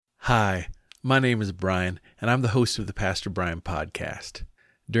Hi, my name is Brian, and I'm the host of the Pastor Brian Podcast.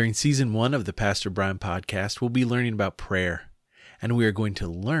 During Season 1 of the Pastor Brian Podcast, we'll be learning about prayer, and we are going to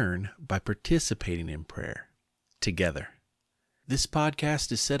learn by participating in prayer together. This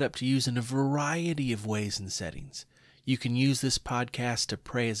podcast is set up to use in a variety of ways and settings. You can use this podcast to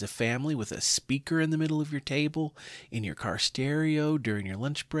pray as a family with a speaker in the middle of your table, in your car stereo during your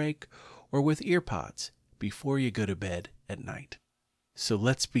lunch break, or with earpods before you go to bed at night. So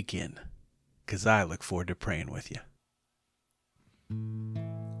let's begin, because I look forward to praying with you.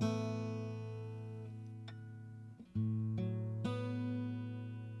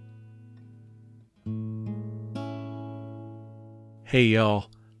 Hey y'all,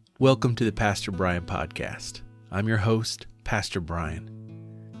 welcome to the Pastor Brian Podcast. I'm your host, Pastor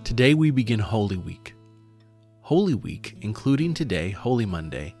Brian. Today we begin Holy Week. Holy Week, including today, Holy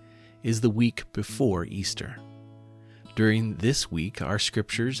Monday, is the week before Easter. During this week, our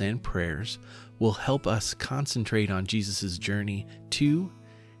scriptures and prayers will help us concentrate on Jesus' journey to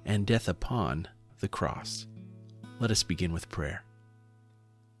and death upon the cross. Let us begin with prayer.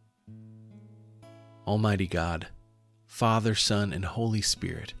 Almighty God, Father, Son, and Holy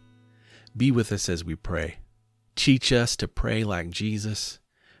Spirit, be with us as we pray. Teach us to pray like Jesus,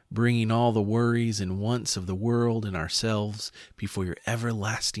 bringing all the worries and wants of the world and ourselves before your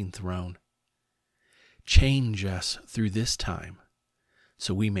everlasting throne. Change us through this time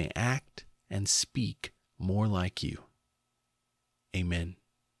so we may act and speak more like you. Amen.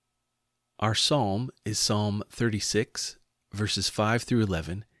 Our psalm is Psalm 36, verses 5 through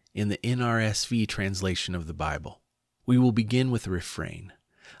 11 in the NRSV translation of the Bible. We will begin with a refrain.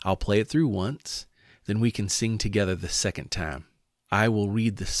 I'll play it through once, then we can sing together the second time. I will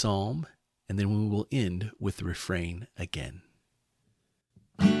read the psalm, and then we will end with the refrain again.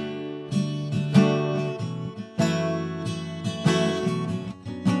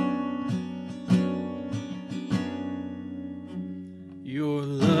 Your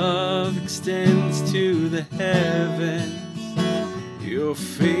love extends to the heavens, your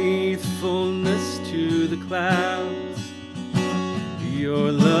faithfulness to the clouds.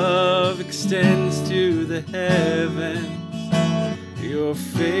 Your love extends to the heavens, your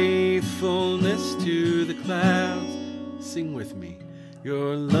faithfulness to the clouds. Sing with me.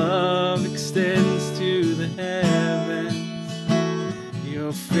 Your love extends to the heavens,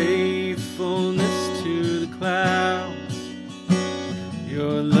 your faithfulness to the clouds.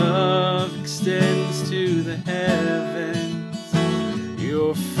 Your love extends to the heavens,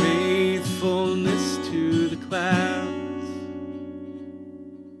 your faithfulness to the clouds.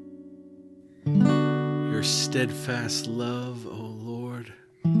 Your steadfast love, O Lord,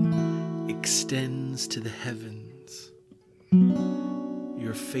 extends to the heavens,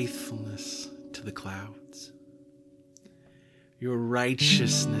 your faithfulness to the clouds. Your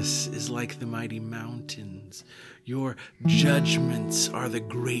righteousness is like the mighty mountains. Your judgments are the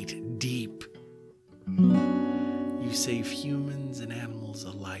great deep. You save humans and animals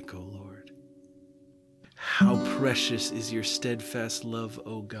alike, O Lord. How precious is your steadfast love,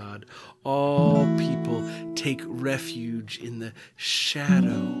 O God. All people take refuge in the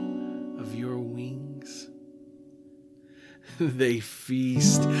shadow of your wings. They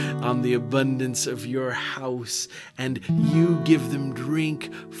feast on the abundance of your house, and you give them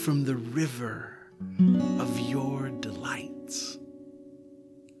drink from the river of your delights.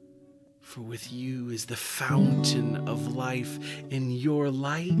 For with you is the fountain of life. In your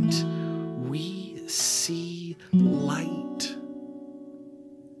light we see light.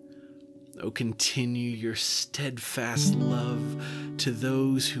 Oh, continue your steadfast love to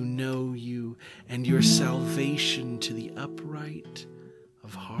those who know you, and your salvation to the upright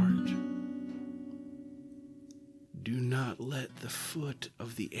of heart. Do not let the foot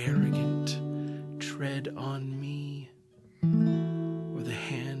of the arrogant tread on me, or the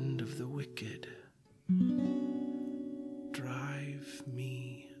hand of the wicked drive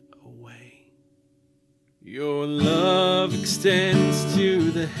me away. Your love extends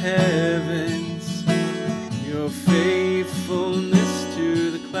to the heavens, your faithfulness to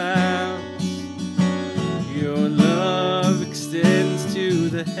the clouds. Your love extends to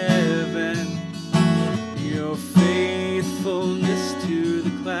the heavens, your faithfulness to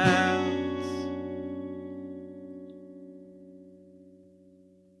the clouds.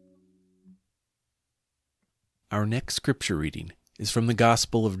 Our next scripture reading is from the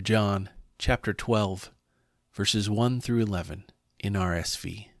Gospel of John, chapter 12, verses 1 through 11 in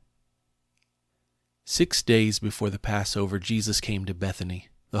RSV. 6 days before the Passover, Jesus came to Bethany,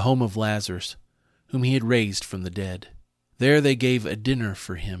 the home of Lazarus, whom he had raised from the dead. There they gave a dinner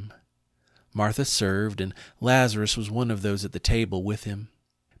for him. Martha served, and Lazarus was one of those at the table with him.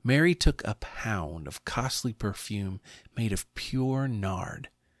 Mary took a pound of costly perfume made of pure nard,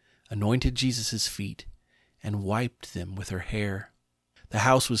 anointed Jesus' feet, and wiped them with her hair. The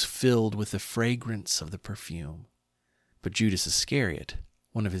house was filled with the fragrance of the perfume. But Judas Iscariot,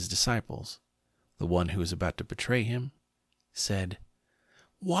 one of his disciples, the one who was about to betray him, said,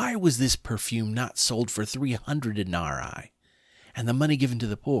 "Why was this perfume not sold for 300 denarii, and the money given to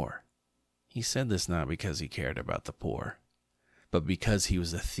the poor?" He said this not because he cared about the poor, but because he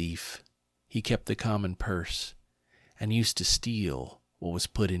was a thief. He kept the common purse and used to steal what was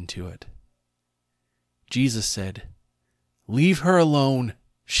put into it. Jesus said, "Leave her alone.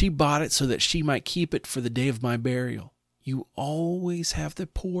 She bought it so that she might keep it for the day of my burial. You always have the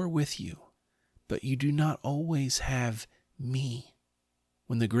poor with you, but you do not always have me."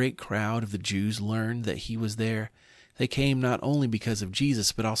 When the great crowd of the Jews learned that he was there, they came not only because of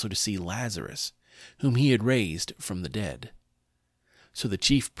Jesus, but also to see Lazarus, whom he had raised from the dead. So the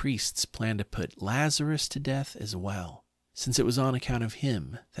chief priests planned to put Lazarus to death as well, since it was on account of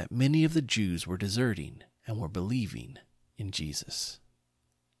him that many of the Jews were deserting and were believing in Jesus.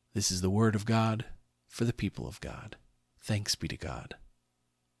 This is the word of God for the people of God. Thanks be to God.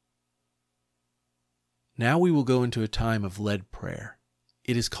 Now we will go into a time of led prayer.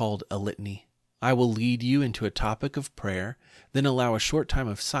 It is called a litany. I will lead you into a topic of prayer, then allow a short time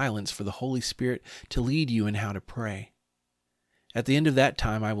of silence for the Holy Spirit to lead you in how to pray. At the end of that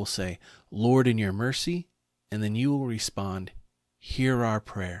time, I will say, "Lord, in your mercy," and then you will respond, "Hear our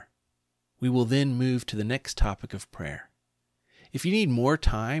prayer." We will then move to the next topic of prayer. If you need more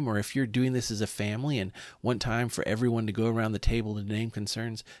time, or if you're doing this as a family and want time for everyone to go around the table to name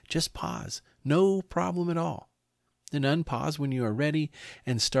concerns, just pause. No problem at all. Then unpause when you are ready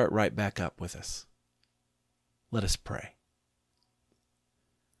and start right back up with us. Let us pray.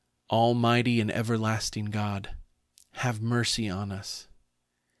 Almighty and everlasting God, have mercy on us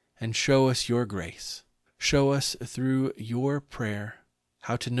and show us your grace. Show us through your prayer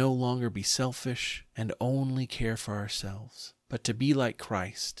how to no longer be selfish and only care for ourselves, but to be like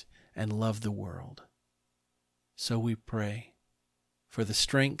Christ and love the world. So we pray for the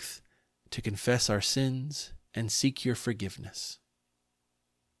strength to confess our sins and seek your forgiveness.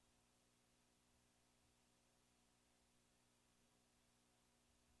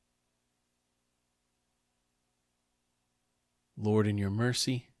 Lord, in your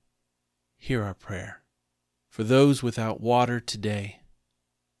mercy, hear our prayer. For those without water today,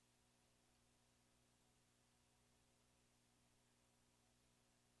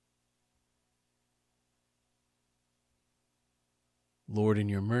 Lord, in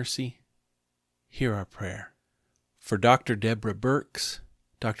your mercy, hear our prayer. For Dr. Deborah Birx,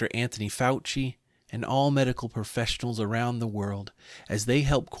 Dr. Anthony Fauci, and all medical professionals around the world as they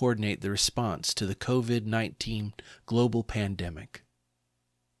help coordinate the response to the COVID-19 global pandemic.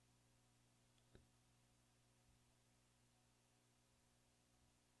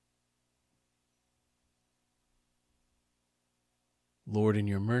 Lord, in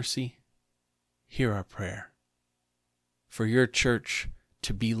your mercy, hear our prayer. For your church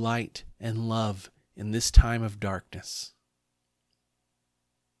to be light and love in this time of darkness.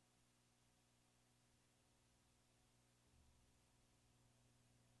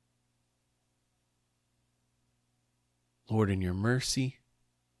 Lord, in your mercy,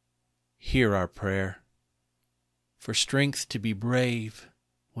 hear our prayer. For strength to be brave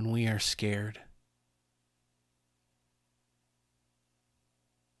when we are scared.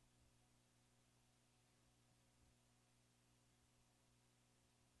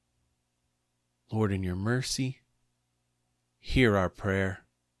 Lord, in your mercy, hear our prayer.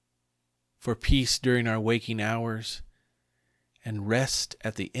 For peace during our waking hours and rest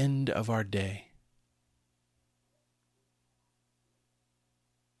at the end of our day.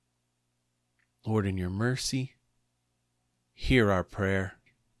 Lord, in your mercy, hear our prayer.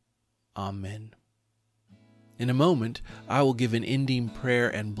 Amen. In a moment, I will give an ending prayer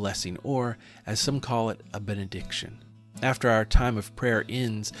and blessing, or, as some call it, a benediction. After our time of prayer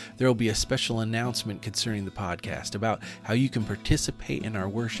ends, there will be a special announcement concerning the podcast about how you can participate in our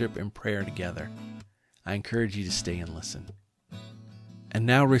worship and prayer together. I encourage you to stay and listen. And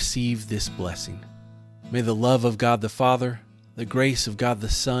now receive this blessing. May the love of God the Father, the grace of God the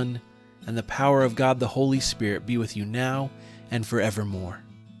Son, and the power of God the Holy Spirit be with you now and forevermore.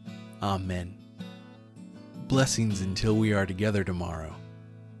 Amen. Blessings until we are together tomorrow.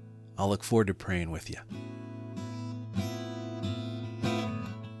 I'll look forward to praying with you.